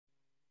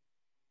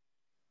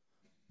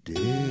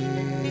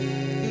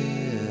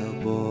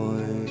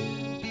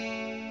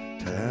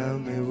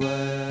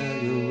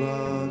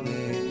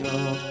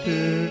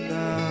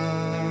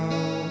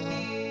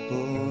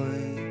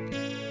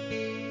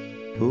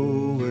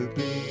will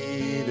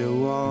be the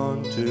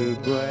one to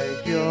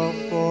break your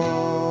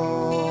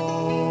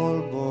fall,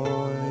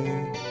 boy.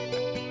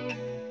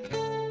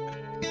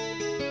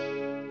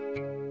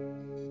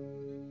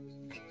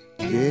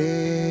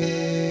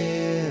 Yeah,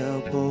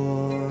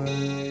 boy,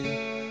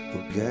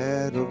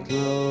 forget all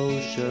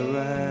closure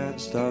and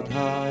start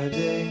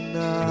hiding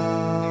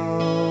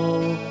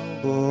now,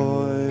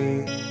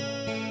 boy.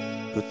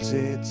 'Cause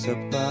it's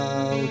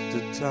about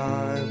the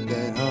time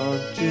they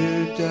hunt you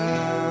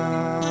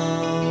down,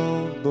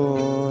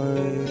 boy.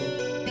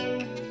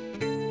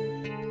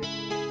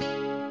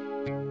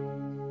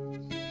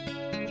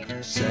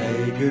 Say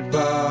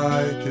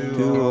goodbye to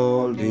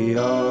all the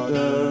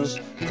others,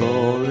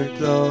 call it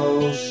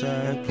close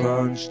and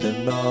crunch the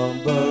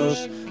numbers.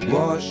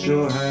 Wash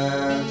your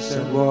hands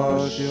and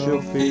wash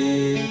your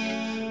feet,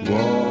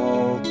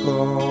 walk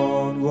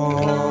on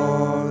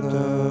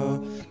water.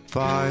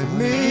 Find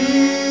me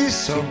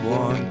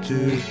someone to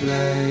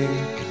blame,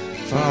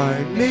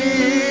 find me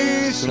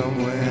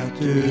somewhere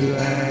to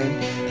aim.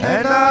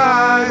 And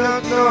I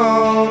don't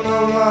know no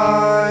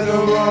right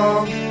or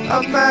wrong, a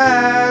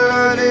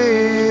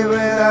melody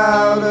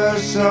without a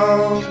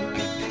song.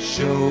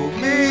 Show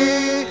me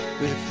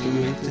the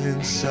truth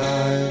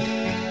inside,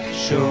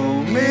 show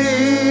me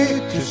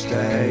to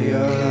stay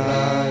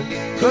alive.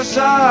 'Cause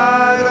I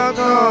don't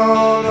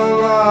know no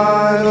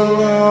right or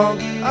wrong,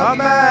 a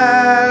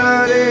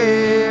melody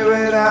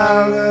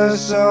without a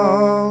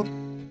song.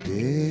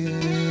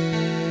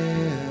 Dear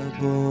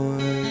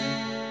boy,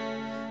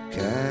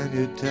 can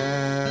you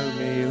tell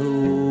me who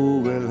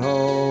will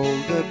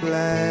hold the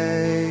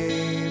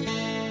blame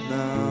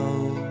now?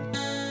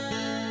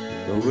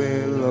 Or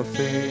will our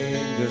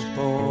fingers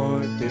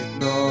point if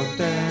not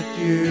at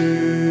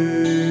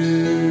you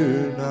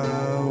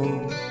now?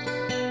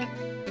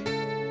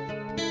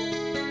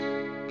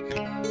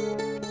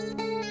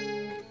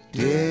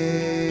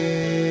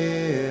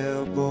 Dear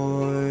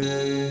boy,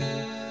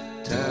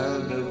 tell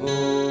the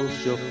wolves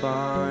you're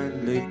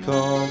finally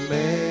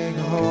coming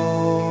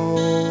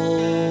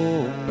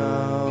home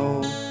now.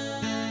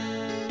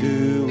 Do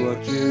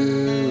what you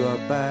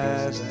are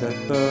best and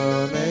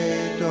burn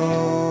it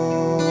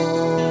all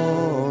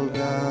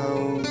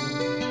down.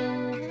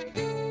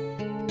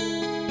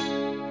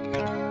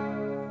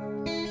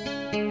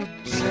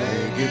 Say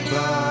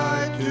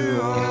goodbye to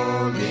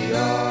all the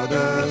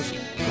others,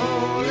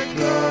 call it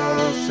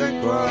close and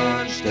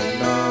crunch the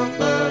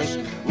numbers.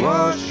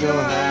 Wash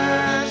your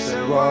hands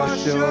and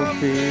wash your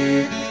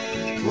feet,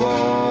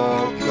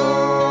 walk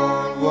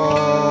on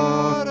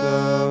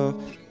water.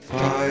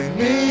 Find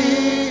me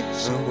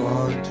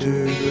someone to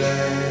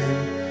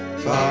blame,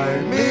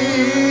 find me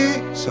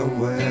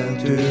somewhere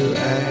to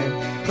aim.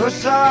 'Cause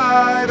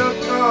I don't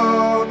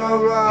know no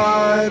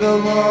right or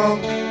wrong,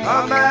 a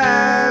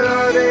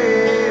melody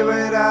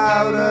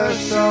without a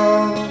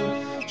song.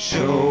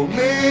 Show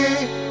me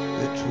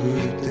the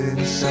truth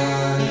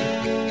inside,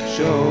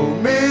 show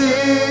me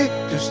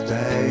to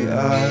stay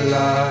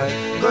alive.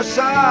 'Cause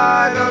I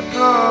don't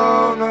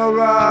know no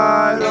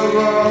right or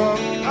wrong,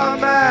 a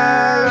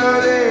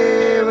melody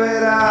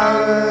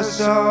without a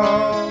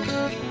song.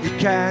 You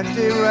can't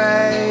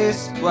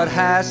erase what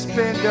has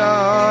been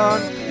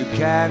done, you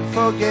can't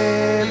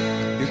forgive,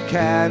 you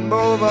can't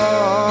move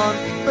on.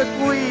 But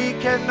we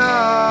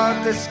cannot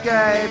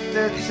escape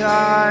the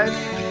tide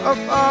of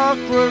our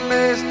cruel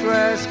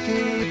mistress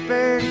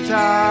keeping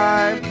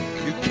time.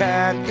 You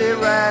can't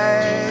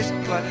erase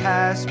what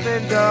has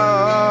been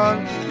done,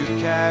 you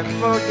can't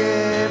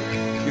forgive,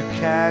 you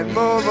can't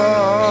move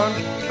on.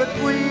 But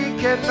we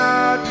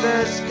cannot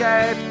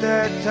escape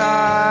the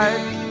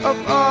tide of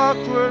our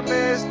cruel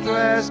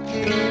mistress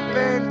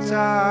keeping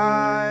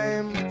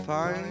time.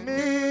 Find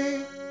me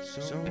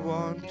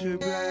someone to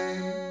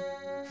blame,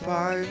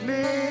 find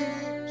me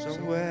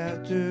somewhere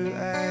to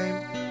aim.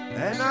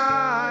 And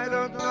I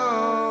don't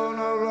know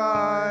no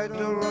right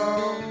or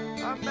wrong,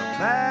 a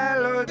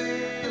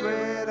melody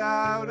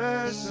without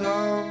a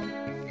song.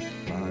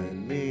 Find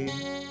me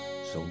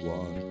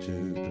someone to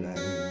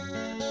blame,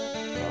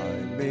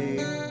 find me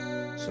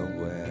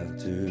somewhere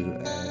to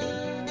aim.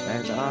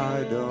 And I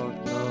don't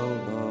know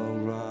no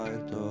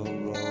right or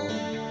wrong,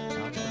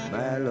 a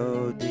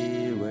melody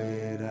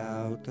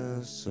without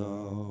a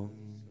song.